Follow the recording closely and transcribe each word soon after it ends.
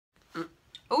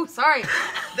Oh, sorry.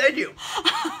 Thank you.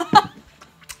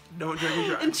 Don't drink and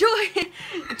drive.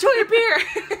 Enjoy your beer.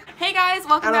 Hey guys,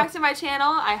 welcome Adam. back to my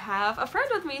channel. I have a friend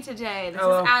with me today. This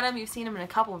Hello. is Adam. You've seen him in a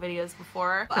couple of videos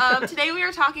before. Today we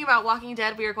are talking about Walking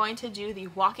Dead. We are going to do the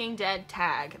Walking Dead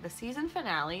tag. The season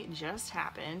finale just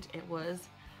happened. It was,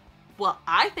 well,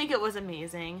 I think it was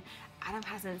amazing. Adam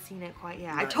hasn't seen it quite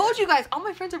yet. I told you guys, all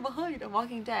my friends are behind on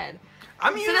Walking Dead.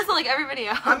 I'm usually this in like every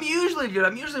video. I'm usually good.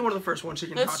 I'm usually one of the first ones you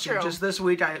can That's talk true. to. Just this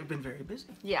week I have been very busy.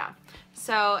 Yeah.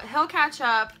 So he'll catch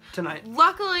up Tonight.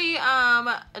 Luckily,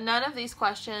 none of these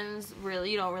questions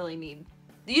really, you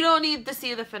don't need to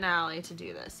see the finale to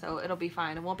do this, so it'll be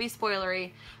fine. It won't be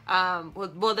spoilery.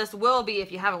 Well, this will be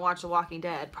if you haven't watched The Walking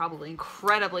Dead, probably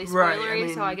incredibly spoilery, Right, I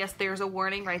mean, so I guess there's a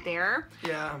warning right there.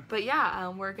 Yeah. But yeah,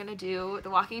 we're gonna do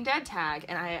The Walking Dead tag,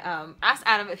 and I asked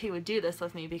Adam if he would do this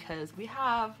with me because we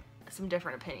have some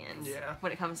different opinions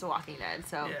when it comes to Walking Dead,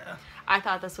 so I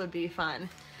thought this would be fun.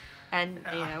 And,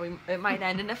 you know, it might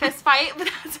end in a fist fight, but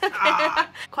that's okay.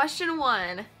 Question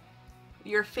 1.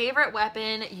 Your favorite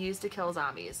weapon used to kill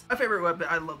zombies? My favorite weapon,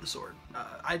 I love the sword.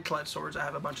 I collect swords. I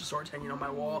have a bunch of swords hanging on my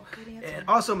wall. Good answer. And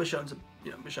also Michonne's,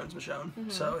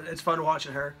 Michonne. So it's fun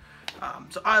watching her.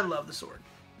 So I love the sword.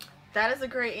 That is a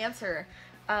great answer.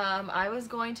 I was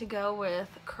going to go with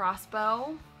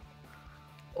crossbow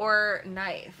or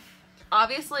knife.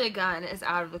 Obviously a gun is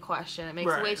out of the question. It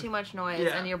makes way too much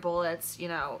noise and your bullets, you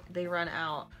know, they run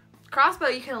out. Crossbow,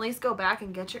 you can at least go back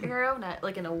and get your arrow, not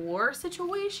like in a war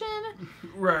situation.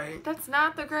 Right. That's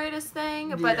not the greatest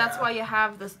thing, but that's why you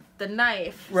have the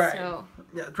knife. Right. So.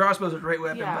 Yeah, the crossbow's a great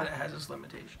weapon, but it has its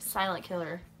limitations. Silent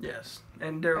killer. Yes.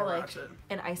 And Daryl rocks it.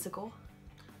 An icicle.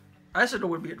 Icicle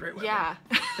would be a great weapon. Yeah.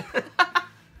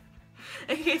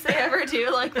 In case they ever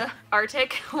do like the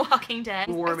Arctic Walking Dead.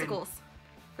 Icicles.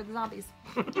 For the zombies.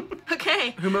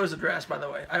 Okay. Who mows the grass, by the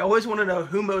way? I always want to know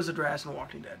who mows the grass in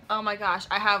Walking Dead. Oh my gosh,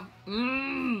 I have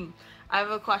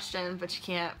a question, but you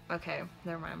can't. Okay,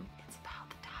 never mind. It's about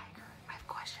the tiger. I have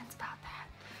questions about that.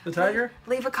 The tiger?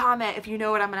 Leave a comment if you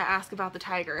know what I'm going to ask about the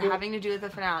tiger, having to do with the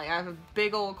finale. I have a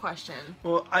big old question.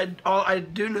 Well, I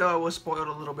do know I was spoiled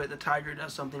a little bit. The tiger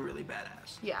does something really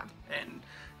badass. Yeah. And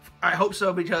I hope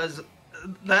so, because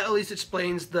that at least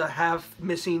explains the half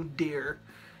missing deer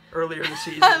earlier in the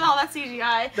season. All that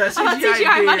CGI. That All CGI, that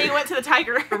CGI deer. money went to the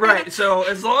tiger. Right, so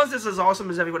as long as it's as awesome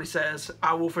as everybody says,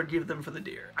 I will forgive them for the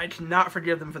deer. I cannot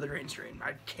forgive them for the green screen.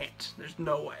 I can't. There's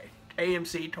no way.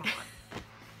 AMC, come on.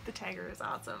 The tiger is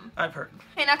awesome. I've heard.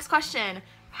 Okay, next question.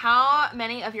 How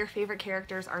many of your favorite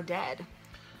characters are dead?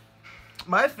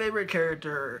 My favorite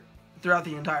character throughout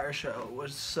the entire show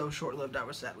was so short-lived I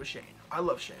was sad with Shane. I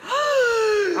love Shane.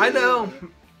 I know.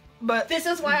 But this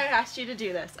is why I asked you to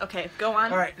do this. Okay, go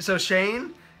on. Alright, so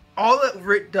Shane, all that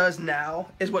Rick does now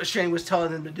is what Shane was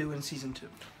telling him to do in season 2.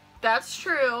 That's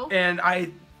true. And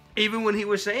even when he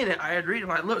was saying it, I agreed. I'm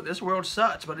like, look, this world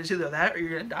sucks, but it's either that or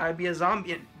you're going to die and be a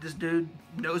zombie. And this dude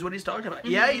knows what he's talking about.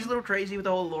 Yeah, he's a little crazy with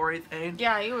the whole Lori thing.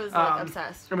 Yeah, he was like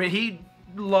obsessed. I mean, he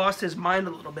lost his mind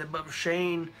a little bit, but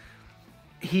Shane,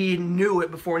 he knew it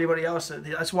before anybody else did.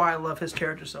 That's why I love his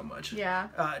character so much. Yeah.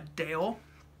 Dale.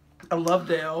 I love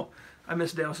Dale. I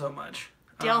miss Dale so much.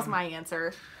 Dale's my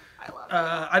answer. I love it.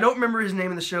 I don't remember his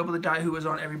name in the show, but the guy who was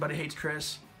on Everybody Hates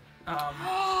Chris.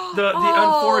 The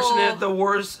unfortunate, the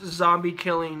worst zombie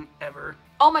killing ever.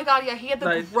 Oh my god, yeah, he had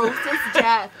the grossest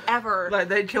death ever. Like,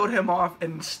 they killed him off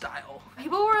in style.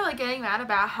 People were like getting mad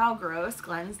about how gross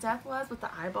Glenn's death was with the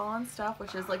eyeball and stuff,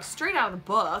 which is like straight out of the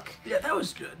book. Yeah, that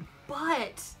was good.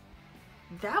 But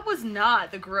that was not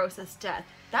the grossest death.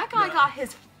 That guy got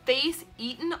his face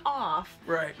eaten off.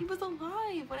 Right. He was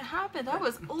alive when it happened. That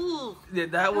was ooh. Yeah,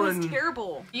 that one was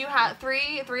terrible. You had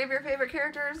three of your favorite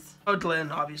characters? Oh,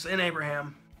 Glenn, obviously, and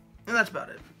Abraham. And that's about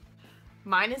it.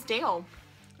 Mine is Dale.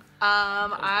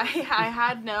 I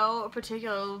had no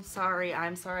particular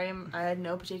I had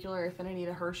no particular affinity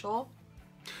to Herschel.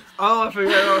 Oh, I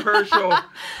forgot about Herschel.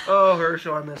 Oh,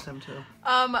 Herschel, I miss him too.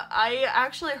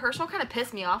 Herschel kind of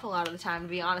pissed me off a lot of the time, to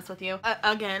be honest with you.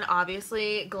 Again,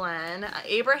 obviously, Glenn.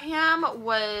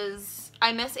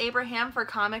 I miss Abraham for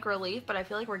comic relief, but I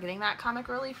feel like we're getting that comic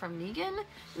relief from Negan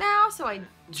now, so I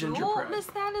don't miss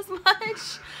that as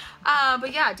much.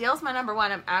 But yeah, Dale's my number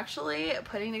one. I'm actually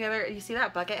putting together, you see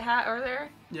that bucket hat over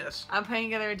there? Yes. I'm putting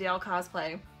together a Dale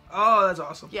cosplay. Oh, that's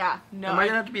awesome. Yeah. No. Am I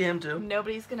gonna have to be him too?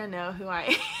 Nobody's gonna know who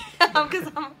I am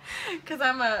because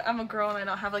I'm a girl and I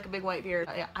don't have like a big white beard.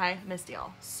 Yeah, I miss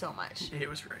Dale so much. It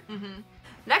was great.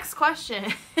 Next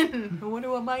question. I wonder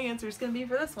what my answer is gonna be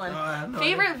for this one. I have no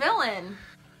Favorite idea. villain?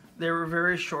 They were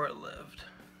very short-lived,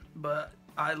 but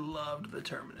I loved the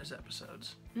Terminus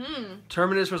episodes.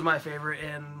 Terminus was my favorite,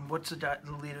 and what's the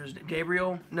leader's name?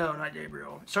 Gabriel? No, not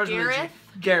Gabriel. It starts with a G.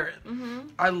 Gareth.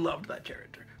 I loved that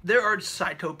character. There are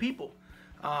Saito people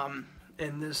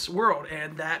in this world,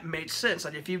 and that makes sense.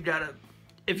 Like, if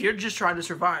you're just trying to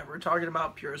survive, we're talking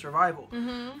about pure survival.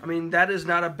 I mean, that is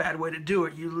not a bad way to do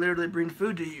it. You literally bring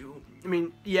food to you. I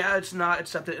mean, yeah, it's not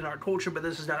accepted in our culture, but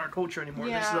this is not our culture anymore.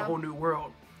 Yeah. This is a whole new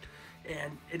world.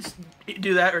 And it's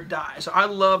do that or die. So I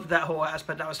loved that whole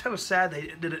aspect. I was kind of sad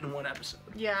they did it in one episode.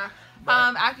 Yeah.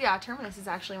 Terminus is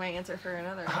actually my answer for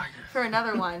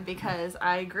another one, because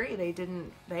I agree they did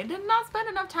not spend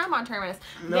enough time on Terminus.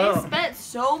 No. They spent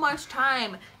so much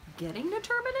time getting to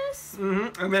Terminus.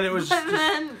 And then it was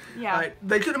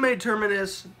they could have made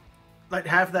Terminus like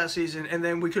half of that season, and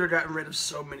then we could have gotten rid of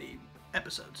so many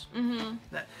episodes.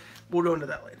 That we'll go into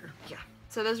that later. Yeah.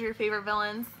 So those are your favorite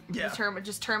villains? Yeah.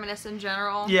 Just Terminus in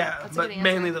general? Yeah, but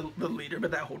mainly the leader,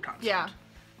 but that whole concept. Yeah.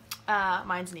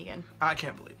 Mine's Negan. I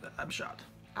can't believe that. I'm shocked.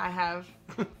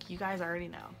 You guys already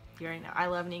know. You already know. I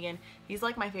love Negan. He's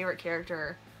like my favorite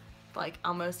character, like,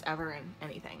 almost ever in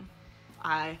anything.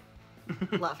 I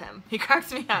love him. He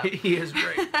cracks me up. He is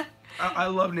great. I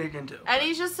love Negan too. And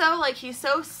he's just so, like, he's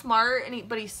so smart,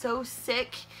 but he's so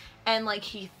sick, and, like,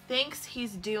 he thinks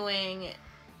he's doing,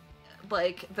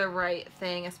 like, the right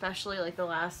thing, especially, like, the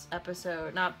last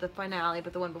episode, not the finale,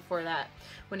 but the one before that,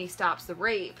 when he stops the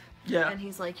rape. Yeah. And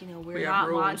he's like, we're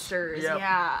not monsters. Yep.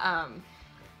 Yeah.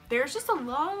 There's just a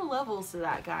lot of levels to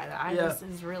that guy that just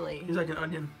is really... He's like an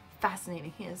onion.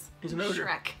 Fascinating. He is. He's an ogre.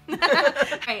 Shrek.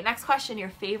 Alright, next question. Your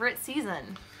favorite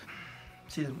season?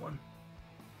 Season 1.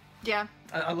 Yeah.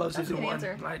 I love season 1.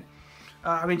 Answer.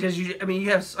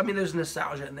 There's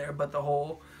nostalgia in there, but the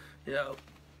whole,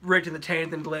 Rick in the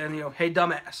tank and Glenn, hey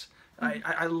dumbass.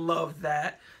 I love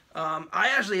that.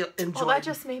 I actually enjoyed... Well, that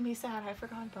just made me sad. I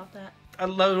forgot about that. I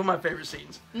love one of my favorite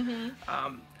scenes.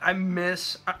 I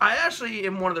actually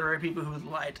am one of the rare people who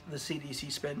liked the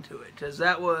CDC spin to it, because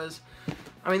that was,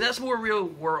 that's more real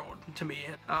world to me.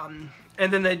 And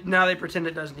then now they pretend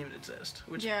it doesn't even exist,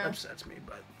 which upsets me.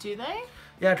 But do they?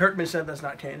 Yeah, Turkman said that's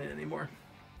not canon anymore.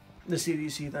 The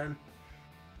CDC then.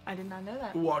 I did not know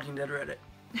that. Walking Dead Reddit.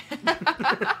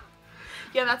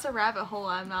 Yeah, that's a rabbit hole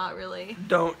I'm not really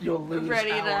you'll lose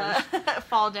ready hours. To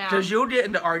fall down. Because you'll get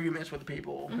into arguments with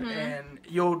people, and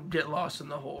you'll get lost in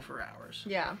the hole for hours.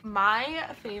 Yeah.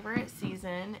 My favorite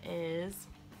season is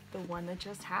the one that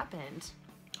just happened.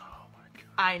 Oh my god.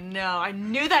 I know. I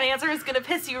knew that answer was going to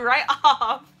piss you right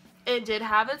off. It did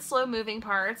have its slow moving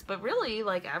parts, but really,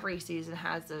 like, every season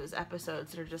has those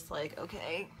episodes that are just like,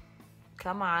 okay,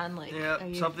 come on. Like,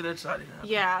 something exciting happened.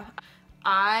 Yeah.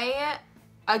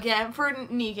 Again, for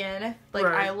Negan, like,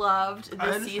 I loved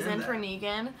this season for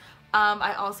Negan.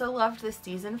 I also loved this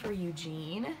season for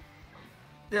Eugene.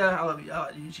 Yeah, I love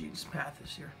Eugene's path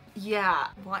this year. Yeah.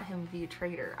 I want him to be a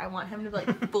traitor. I want him to,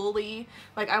 like, fully,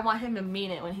 like, I want him to mean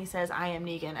it when he says, I am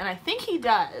Negan. And I think he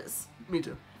does. Me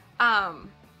too.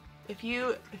 If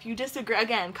you disagree,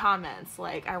 again, comments.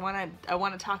 Like, I want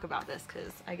to talk about this,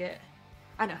 because I get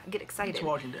excited. It's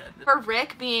Walking Dead. For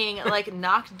Rick being, like,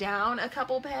 knocked down a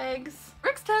couple pegs.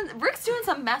 Rick's doing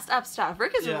some messed up stuff.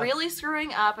 Rick is really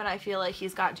screwing up, and I feel like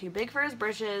he's gotten too big for his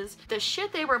britches. The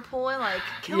shit they were pulling, like,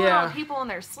 killing all people in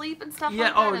their sleep and stuff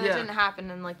like that, and it didn't happen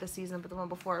in, like, the season, but the one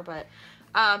before, but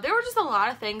there were just a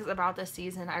lot of things about this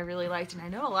season I really liked, and I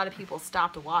know a lot of people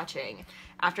stopped watching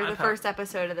after the first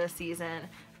episode of this season,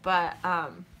 but,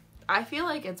 I feel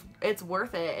like it's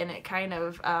worth it, and it kind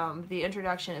of the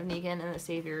introduction of Negan and the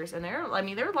Saviors, and there are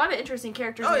a lot of interesting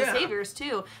characters in the Saviors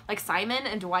too, like Simon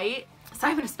and Dwight.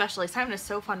 Simon especially. Simon is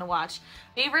so fun to watch.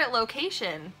 Favorite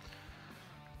location?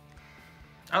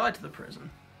 I liked the prison.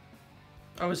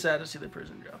 I was sad to see the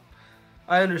prison go.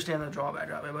 I understand the drawback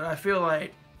of it, but I feel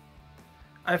like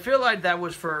that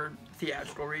was for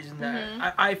theatrical reasons.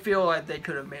 That I feel like they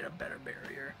could have made a better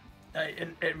barrier.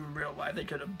 In real life, they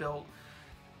could have built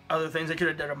other things. They could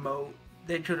have done a moat.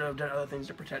 They could have done other things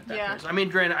to protect that prison.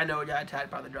 Granted, I know it got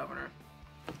attacked by the governor.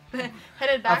 I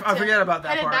forget about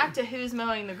that part. Back to Who's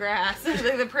Mowing the Grass.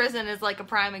 The prison is, like, a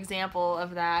prime example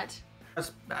of that.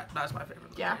 That's my favorite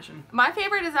location. My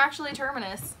favorite is actually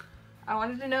Terminus. I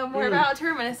wanted to know more about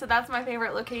Terminus, so that's my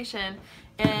favorite location.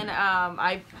 And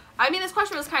this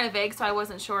question was kind of vague, so I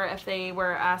wasn't sure if they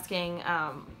were asking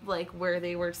like where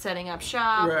they were setting up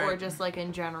shop or just, like,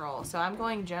 in general. So I'm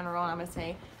going general, and I'm gonna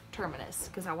say Terminus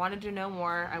because I wanted to know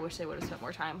more. I wish they would have spent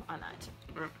more time on that.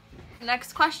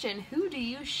 Next question: who do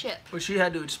you ship? Well, she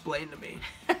had to explain to me.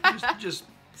 just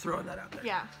throwing that out there.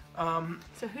 Yeah.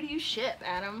 So who do you ship,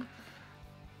 Adam?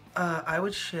 I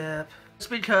would ship. It's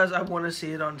because I want to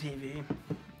see it on TV.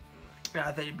 Yeah,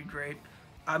 I think it'd be great.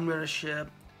 I'm gonna ship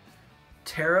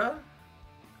Tara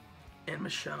and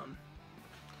Michonne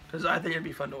because I think it'd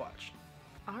be fun to watch.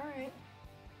 All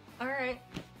right.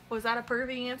 Was that a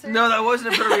pervy answer? No, that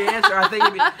wasn't a pervy answer. I think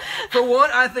it'd be, for one,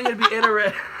 I think it'd be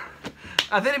interesting.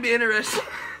 I think it'd be interesting.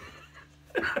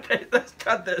 Okay, let's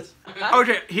cut this.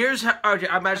 Okay,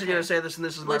 I'm actually gonna say this, and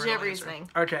this is my legit reasoning.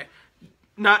 Okay,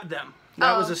 not them.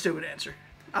 That was a stupid answer.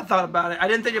 I thought about it. I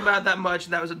didn't think about it that much,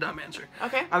 and that was a dumb answer.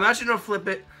 Okay. I'm actually gonna flip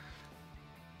it.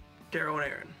 Daryl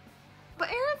and Aaron. But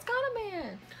Aaron's got a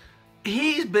man.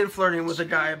 He's been flirting with a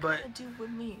guy, but Do with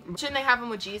me. Shouldn't they have him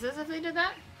with Jesus if they did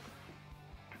that?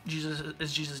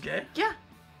 Is Jesus gay? Yeah.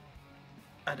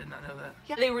 I did not know that.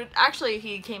 Yeah. They were actually.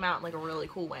 He came out in like a really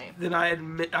cool way. Then I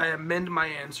amend my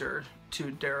answer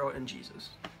to Daryl and Jesus.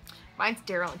 Mine's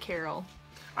Daryl and Carol.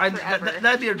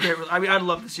 That'd be a great. I mean, I'd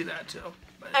love to see that too.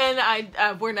 But.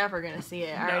 And we're never gonna see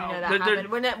it. I already know that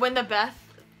happened. When the Beth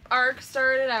arc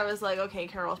started, I was like, okay,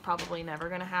 Carol's probably never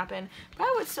gonna happen. But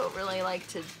I would still really like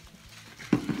to.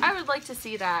 I would like to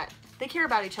see that. They care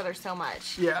about each other so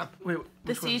much. Yeah. Wait,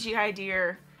 the CGI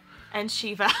deer and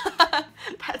Shiva.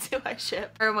 That's who I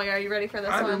ship. Oh my god, are you ready for this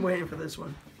one? I've been waiting for this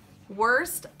one.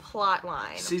 Worst plot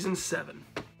line. Season 7.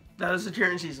 That is the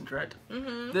current season, correct?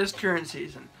 Mm-hmm. This current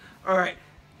season. Alright.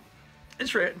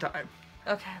 It's rant time.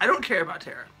 Okay. I don't care about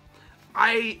Tara.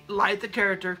 I like the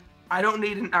character. I don't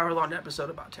need an hour-long episode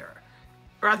about Tara.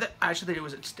 I actually think it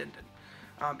was extended.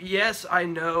 Yes, I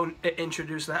know it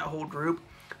introduced that whole group.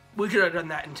 We could have done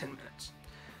that in 10 minutes.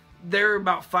 There are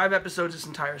about 5 episodes this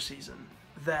entire season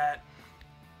that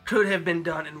could have been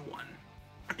done in one.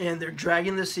 And they're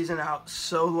dragging this season out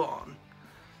so long.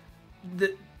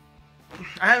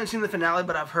 I haven't seen the finale,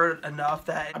 but I've heard enough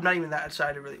that I'm not even that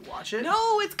excited to really watch it.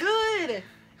 No, it's good.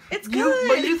 It's good.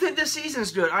 But you think this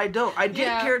season's good. I don't. I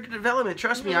get character development.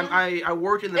 Trust me, I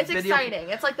work in the video. It's exciting.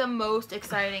 It's like the most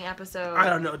exciting episode. I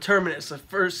don't know. Terminus,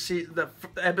 the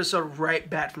episode right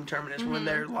back from Terminus when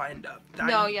they're lined up. That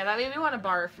made me want to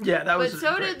barf. Yeah, that was. But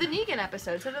so did the Negan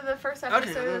episode. So did the first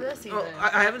episode of this season. Well,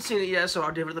 I haven't seen it yet, so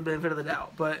I'll give it the benefit of the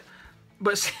doubt. But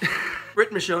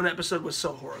Rick Michonne episode was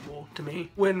so horrible to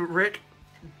me. When Rick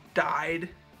died,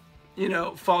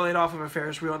 falling off of a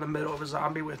Ferris wheel in the middle of a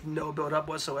zombie with no build-up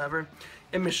whatsoever,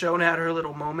 and Michonne had her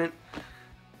little moment.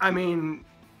 I mean,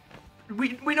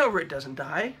 we know Rick doesn't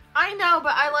die. I know,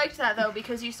 but I liked that, though,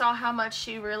 because you saw how much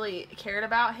she really cared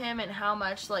about him and how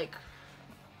much, like,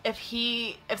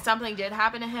 if something did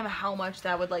happen to him, how much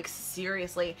that would, like,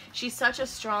 seriously. She's such a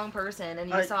strong person, and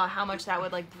you saw how much that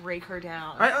would, like, break her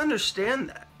down. I understand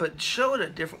that, but show it a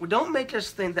different. Don't make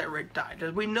us think that Rick died,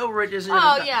 because we know Rick isn't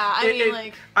gonna die. Yeah,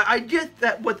 I get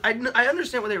that. I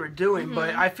understand what they were doing,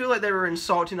 but I feel like they were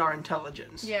insulting our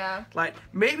intelligence. Yeah. Like,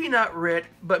 maybe not Rick,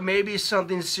 but maybe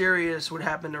something serious would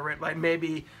happen to Rick. Like,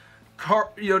 maybe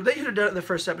Carl, they could have done it in the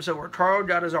first episode where Carl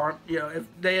got his arm, if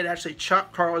they had actually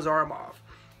chopped Carl's arm off.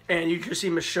 And you could see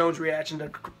Michonne's reaction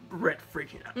to Rick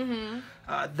freaking out.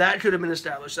 Mm-hmm. That could have been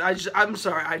established. I'm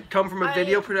sorry. I come from a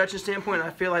video production standpoint, and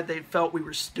I feel like they felt we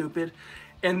were stupid.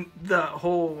 And the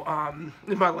whole,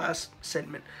 in my last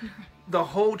segment, the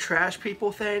whole trash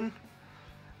people thing,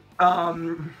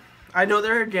 I know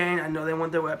they're a gang. I know they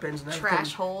want their weapons. And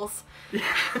trash holes.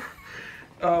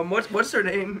 Yeah. What's their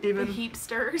name even? The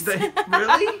heapsters.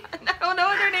 Really? I don't know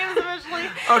what their name is officially.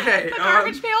 Okay. The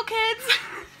garbage pail kids.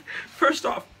 First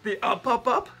off, the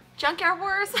up. Junkyard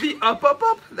Wars. The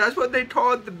up. That's what they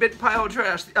call it, the big pile of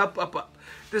trash, the up.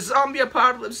 The zombie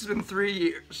apocalypse has been 3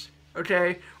 years,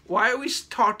 okay? Why are we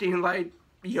talking like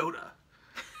Yoda?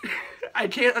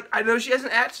 I know she has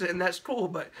an accent, and that's cool,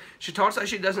 but she talks like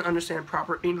she doesn't understand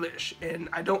proper English, and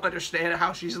I don't understand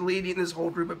how she's leading this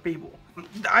whole group of people.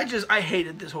 I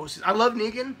hated this whole season. I love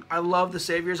Negan. I love the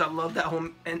Saviors. I love that whole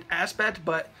aspect,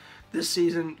 but this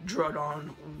season drug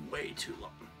on way too long.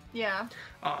 Yeah.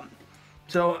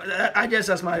 So I guess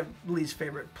that's my least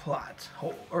favorite plot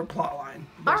line.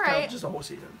 All right. Just the whole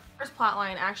season. First plot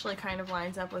line actually kind of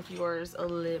lines up with yours a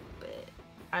little bit.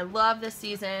 I love this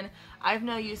season. I have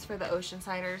no use for the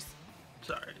Oceansiders.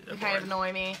 Sorry. They kind of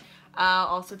annoy me.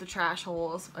 Also, the trash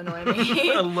holes annoy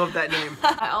me. I love that name.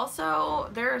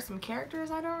 There are some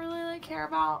characters I don't really care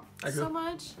about so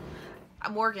much.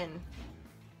 Morgan.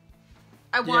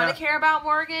 I want to care about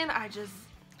Morgan.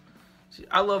 See,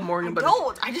 I love Morgan, but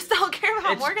I just don't care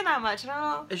about Morgan that much. I don't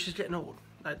know. It's just getting old.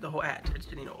 Like, the whole act, it's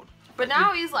getting old. But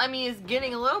now he's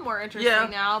getting a little more interesting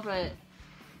now, but...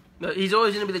 No, he's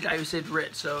always going to be the guy who saved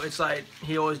Rick, so it's like,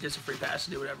 he always gets a free pass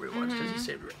to do whatever he wants, because he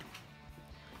saved Rick.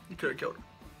 He could have killed him.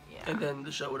 Yeah. And then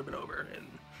the show would have been over, and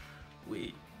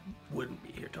we wouldn't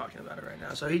be here talking about it right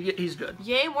now. So he's good.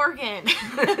 Yay, Morgan!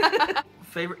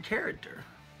 Favorite character?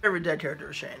 Favorite dead character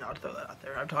is Shane. I'll throw that out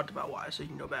there. I've talked about why, so you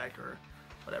can go back or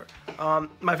whatever.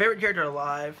 My favorite character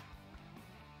alive,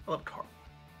 I love Carl.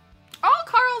 Oh,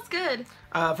 Carl's good.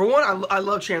 For one, I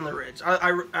love Chandler Riggs.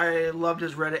 I loved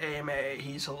his Reddit AMA.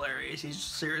 He's hilarious. He's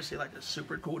seriously like a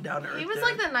super cool, down to earth. He was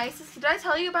like the nicest. Did I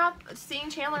tell you about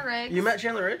seeing Chandler Riggs? You met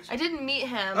Chandler Riggs? I didn't meet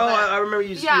him. Oh, I remember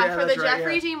you. Yeah, for the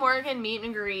Jeffrey D. Morgan meet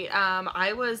and greet.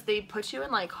 They put you in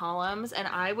like columns, and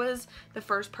I was the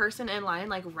first person in line,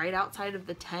 like right outside of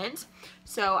the tent.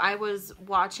 So I was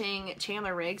watching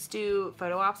Chandler Riggs do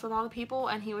photo ops with all the people,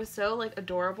 and he was so like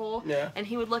adorable. Yeah. And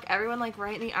he would look everyone like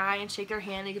right in the eye and shake their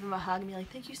hand and give them a hug and be like,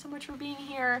 "Thank you so much for being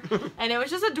here." And it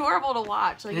was just adorable to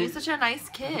watch. Like he's such a nice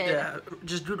kid. Yeah.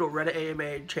 Just Google Reddit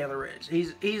AMA Chandler Riggs.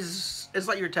 He's it's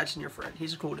like you're texting your friend.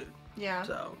 He's a cool dude. Yeah.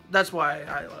 So that's why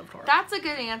I love Carl. That's a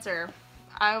good answer.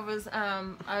 I was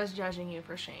judging you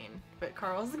for Shane, but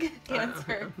Carl's a good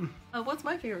answer. What's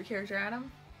my favorite character,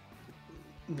 Adam?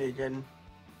 Negan.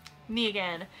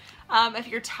 Negan. If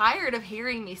you're tired of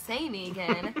hearing me say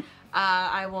Negan,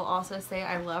 I will also say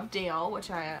I love Dale, which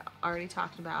I already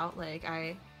talked about. Like,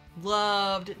 I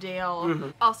loved Dale. Mm-hmm.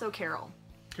 Also, Carol.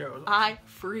 Carol. I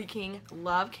freaking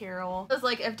love Carol. It's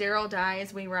like, if Daryl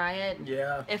dies, we riot.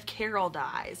 Yeah. If Carol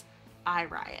dies, I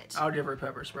riot. I'll give her a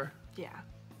pepper spray. Yeah.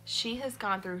 She has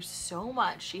gone through so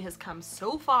much. She has come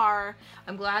so far.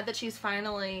 I'm glad that she's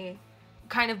finally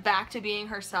kind of back to being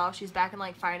herself. She's back in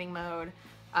like fighting mode.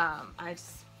 I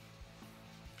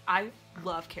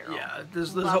love Carol. Yeah,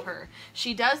 love her.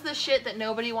 She does the shit that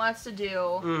nobody wants to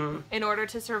do in order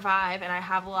to survive, and I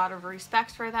have a lot of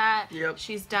respect for that. Yep.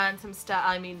 She's done some stuff.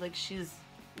 I mean, like she's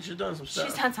done some stuff.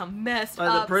 She's done some messed like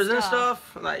up the prison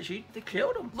stuff. Like she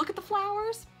killed him. Look at the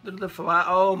flowers.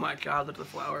 Oh my god, look at the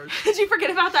flowers. Did you forget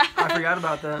about that? I forgot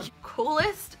about that.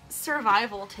 Coolest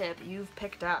survival tip you've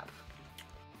picked up?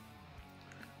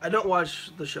 I don't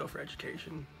watch the show for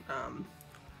education.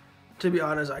 To be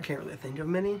honest, I can't really think of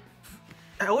many.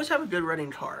 I always have a good running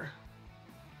car.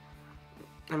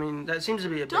 I mean, that seems to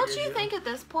be a big Don't you issue. think at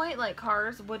this point, like,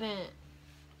 cars wouldn't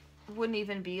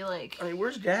even be, like... I mean,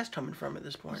 where's gas coming from at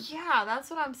this point? Yeah, that's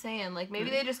what I'm saying. Like,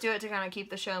 maybe they just do it to kind of keep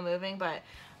the show moving, but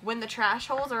when the trash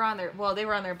holes are on their... Well, they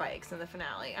were on their bikes in the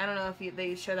finale. I don't know if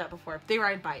they showed that before. They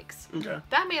ride bikes. Okay.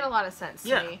 That made a lot of sense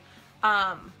to me.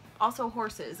 Also,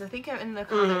 horses. I think in the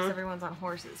comics, everyone's on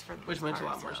horses for the Which makes a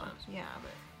lot more sense. Yeah,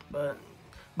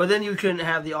 But then you couldn't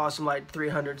have the awesome, like,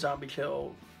 300 zombie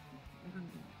kill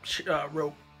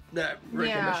rope that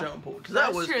Rick and Michonne pulled.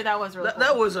 That was true. That was really cool.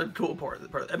 That was a cool part.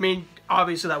 I mean,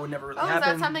 obviously that would never really happen. Is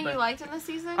that something you liked in the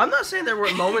season? I'm not saying there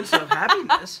weren't moments of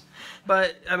happiness,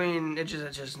 but, I mean, it's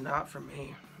just not for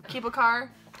me. Keep a car.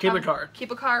 Keep a car.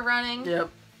 Keep a car running. Yep.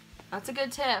 That's a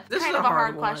good tip. This kind is of a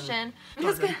hard one. question.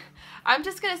 I'm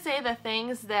just gonna say the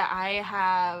things that I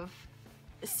have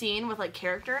seen with like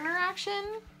character interaction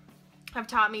have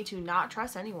taught me to not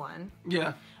trust anyone.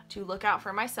 Yeah. To look out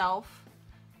for myself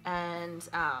and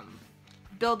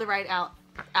build the right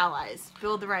allies.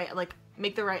 Build the right,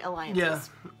 make the right alliances.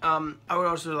 Yeah. I would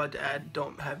also like to add,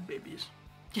 don't have babies.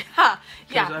 Yeah.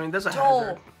 Yeah. I mean, that's a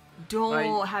hazard.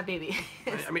 Don't have babies.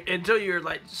 I mean, until you're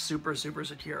like super, super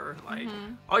secure, like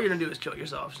all you're gonna do is kill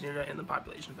yourself, so you're gonna end the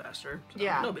population faster. So,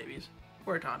 yeah. No babies.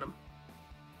 Wear a condom.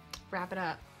 Wrap it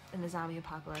up in the zombie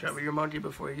apocalypse. Show me your monkey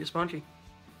before you get spunky.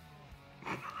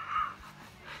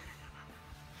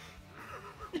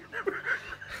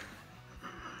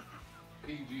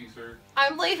 PG, sir.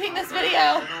 I'm leaving this video.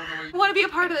 I don't want to be a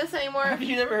part of this anymore. Have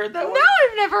you never heard that one? No,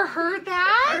 I've never heard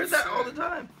that. I heard that all the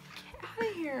time. Get out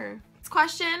of here. This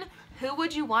question, who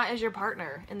would you want as your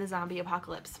partner in the zombie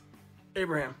apocalypse?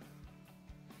 Abraham.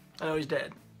 I know he's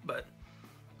dead, but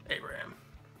Abraham.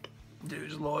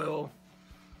 Dude's loyal.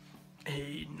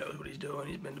 He knows what he's doing.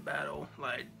 He's been to battle.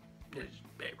 Like, it's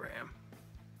Abraham.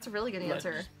 That's a really good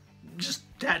answer. Just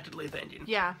tactically thinking.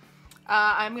 Yeah.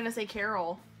 I'm going to say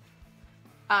Carol.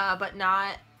 But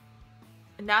not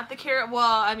the Carol.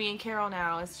 Well, I mean, Carol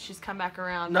now she's come back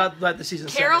around. Not like the season.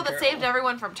 Carol that saved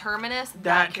everyone from Terminus.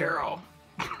 That Carol.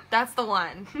 That's the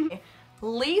one.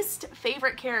 Least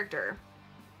favorite character.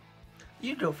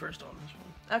 You go first on this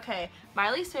one. Okay,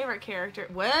 my least favorite character.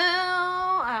 Well,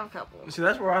 I have a couple. See,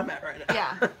 that's where I'm at right now.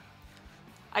 Yeah.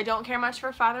 I don't care much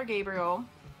for Father Gabriel.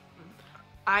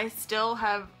 I still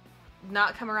have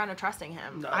not come around to trusting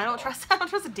him. No, I don't trust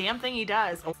a damn thing he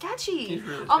does. Sketchy.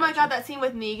 Really oh my god, that scene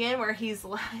with Negan where he's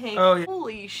like,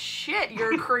 holy shit,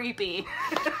 you're creepy.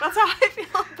 That's how I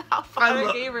feel about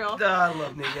Father Gabriel. I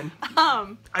love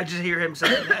Negan. I just hear him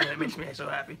saying that and it makes me so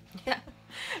happy. Yeah.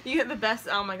 You get the best.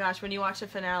 Oh my gosh! When you watch the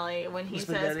finale, when he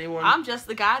says, "I'm just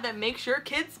the guy that makes your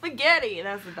kids spaghetti,"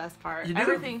 that's the best part. You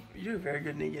do a very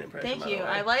good Negan impression. Thank you.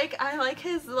 I like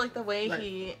his the way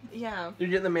he. Yeah. You're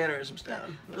getting the mannerisms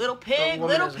down. Little pig,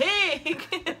 little pig.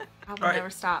 I will never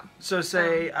stop. So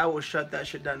say, I will shut that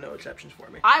shit down. No exceptions for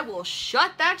me. I will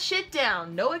shut that shit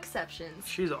down. No exceptions.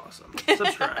 She's awesome.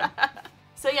 Subscribe.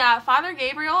 So yeah, Father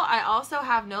Gabriel. I also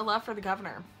have no love for the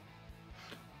governor.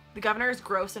 The governor is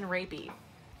gross and rapey.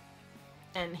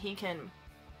 And he can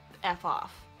F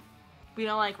off. We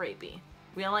don't like rapey.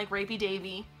 We don't like rapey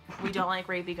Davy. We don't like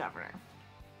rapey governor.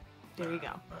 There you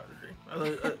go.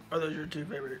 Are those your two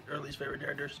favorite or least favorite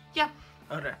characters? Yeah.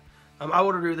 Okay. I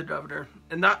would agree with the governor.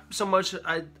 And not so much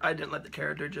I didn't like the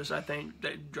character, just I think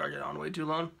they dragged it on way too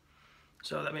long.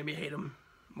 So that made me hate him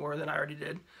more than I already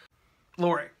did.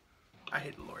 Lori. I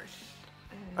hate Lori.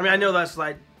 I mean, I know that's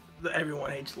like, everyone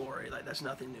hates Lori, like that's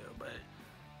nothing new, but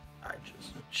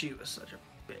she was such a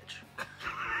bitch.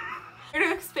 You're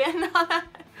gonna expand on that?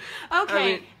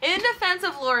 Okay. In defense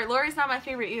of Lori's not my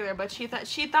favorite either, but she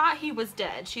thought he was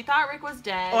dead. She thought Rick was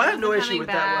dead. Oh, I have no issue with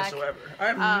that whatsoever. I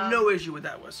have no issue with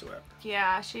that whatsoever.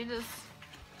 Yeah, she didn't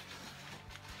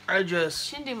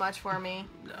do much for me.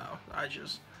 No,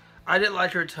 I didn't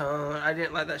like her tone. I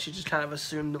didn't like that she just kind of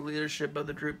assumed the leadership of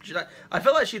the group. I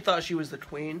felt like she thought she was the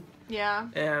queen. Yeah.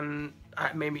 And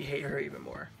it made me hate her even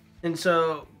more. And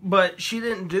so, but she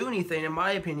didn't do anything, in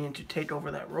my opinion, to take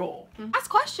over that role. Last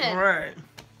question. All right.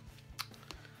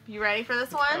 You ready for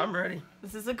this one? I'm ready.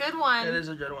 This is a good one. It is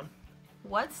a good one.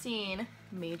 What scene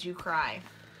made you cry?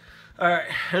 All right.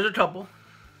 There's a couple.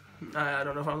 I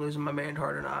don't know if I'm losing my man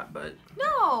heart or not, but...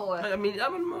 No! I mean,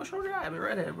 I'm an emotional guy. I'm a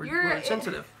redhead. We're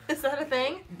sensitive. Is that a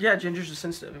thing? Yeah, gingers are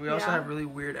sensitive. We also have really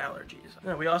weird allergies.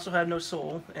 Yeah, we also have no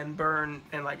soul and burn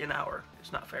in like an hour.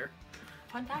 It's not fair.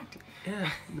 Fun fact. Yeah,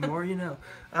 the more you know.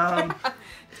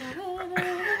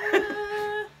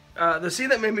 The scene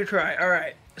that made me cry. All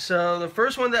right. So the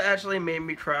first one that actually made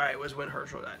me cry was when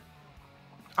Herschel died.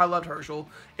 I loved Herschel,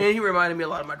 and he reminded me a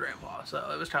lot of my grandpa.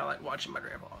 So it was kind of like watching my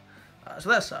grandpa. So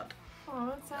that sucked. Oh,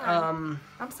 that's sad.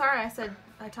 I'm sorry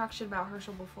I talked shit about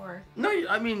Herschel before. No,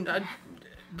 I mean, I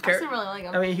didn't really like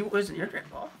him. I mean, he wasn't your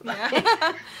grandpa.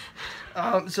 Yeah.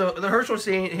 So the Herschel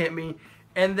scene hit me,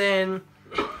 and then,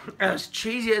 as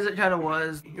cheesy as it kind of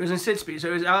was, it was in Sitzby, so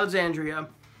it was Alexandria,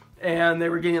 and they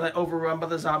were getting like overrun by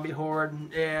the zombie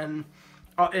horde, and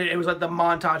it was like the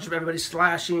montage of everybody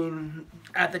slashing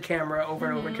at the camera over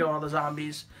and over, killing all the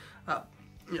zombies.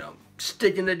 You know,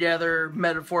 sticking together,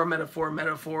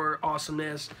 metaphor,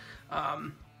 awesomeness.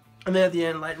 And then at the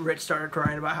end, like, Rich started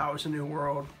crying about how it's a new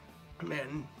world.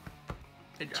 Man,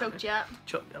 it choked you up?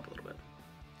 Choked me up a little bit.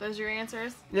 Those are your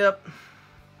answers? Yep.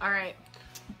 All right.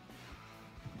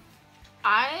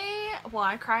 I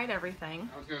cried everything.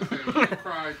 I was going to say, you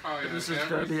cried probably this on is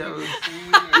every gonna be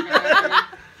scene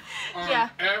on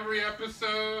every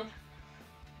episode.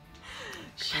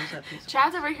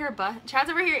 Chad's over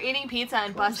here eating pizza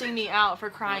and busting me out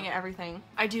for crying at everything.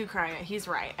 I do cry. He's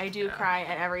right. I do cry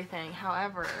at everything.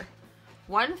 However,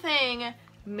 one thing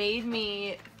made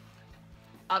me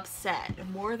upset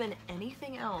more than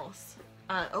anything else.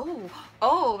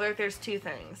 There's two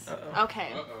things.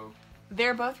 Okay.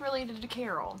 They're both related to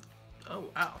Carol. Oh,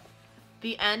 wow.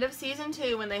 The end of season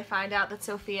 2, when they find out that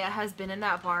Sophia has been in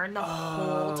that barn the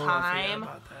whole time. I forgot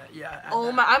about that. Yeah.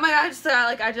 Oh my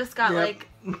God! I just got like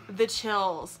the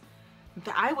chills.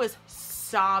 I was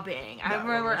sobbing. I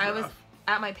remember I was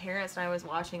at my parents' and I was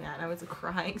watching that and I was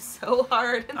crying so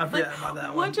hard. And I forgot about that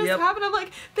one. What just happened? I'm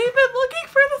like, they've been looking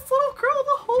for this little girl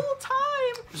the whole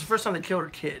time. It was the first time they killed her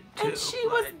kid, too. And she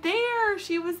was there.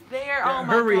 She was there. Yeah, oh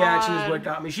my God. Her reaction is what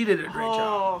got me. She did a great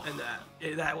job.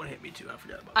 And that one hit me too. I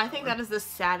forgot about that. I think that is the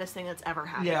saddest thing that's ever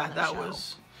happened on the show.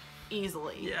 Was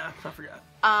easily. Yeah, I forgot.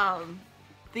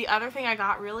 The other thing I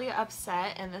got really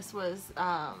upset, and this was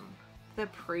the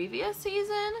previous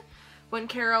season, when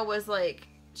Carol was like,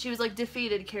 she was like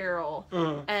defeated Carol,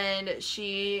 and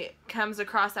she comes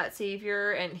across that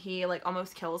savior, and he like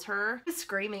almost kills her,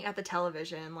 screaming at the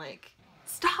television like,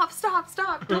 stop,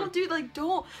 don't do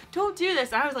do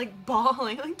this. And I was like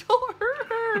bawling, like, don't hurt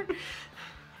her.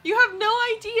 You have no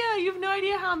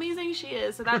idea how amazing she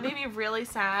is. So that made me really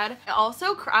sad.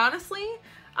 Also, honestly,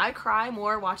 I cry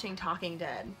more watching Talking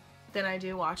Dead than I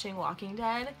do watching Walking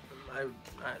Dead. I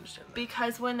understand that.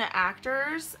 Because when the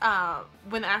actors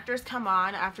come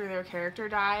on after their character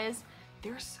dies,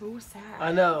 they're so sad.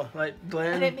 I know, like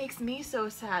Glenn. And it makes me so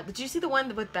sad. Did you see the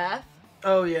one with Beth?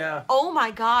 Oh yeah. Oh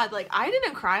my God! Like, I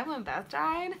didn't cry when Beth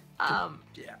died.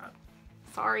 Yeah.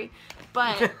 Sorry,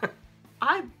 but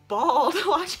I bawled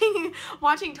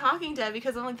watching Talking Dead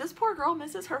because I'm like, this poor girl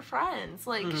misses her friends.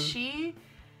 Like she,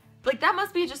 like that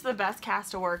must be just the best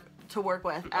cast to work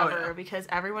with ever because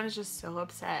everyone is just so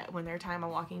upset when their time on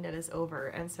Walking Dead is over,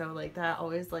 and so like that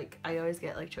always like I always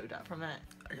get like choked up from that.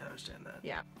 I can understand that.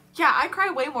 Yeah, I cry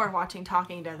way more watching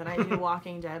Talking Dead than I do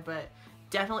Walking Dead, but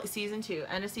definitely season 2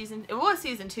 and it was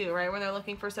season 2, right, when they're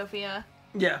looking for Sophia.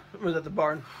 Yeah, it was at the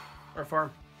barn or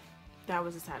farm. That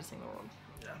was the saddest thing in the world.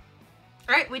 Yeah.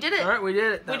 Alright, we did it. Alright, we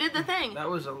did it. We did the thing. That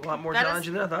was a lot more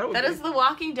challenging than I thought it would be. That is the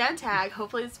Walking Dead tag.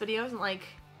 Hopefully this video isn't like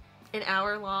an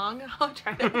hour long. I'll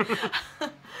try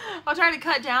to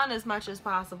cut down as much as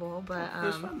possible, but it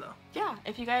was fun though. Yeah,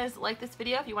 if you guys like this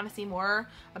video, if you want to see more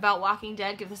about Walking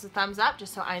Dead, give this a thumbs up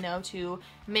just so I know to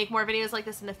make more videos like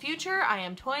this in the future. I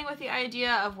am toying with the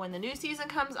idea of when the new season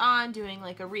comes on, doing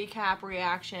like a recap,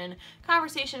 reaction,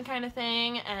 conversation kind of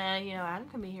thing, and you know, Adam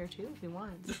can be here too if he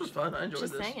wants. This was fun. I enjoyed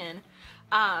this. Just saying.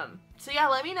 So yeah,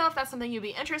 let me know if that's something you'd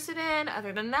be interested in.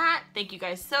 Other than that, thank you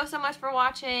guys so much for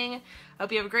watching.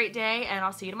 Hope you have a great day, and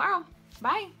I'll see you tomorrow.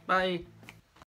 Bye. Bye.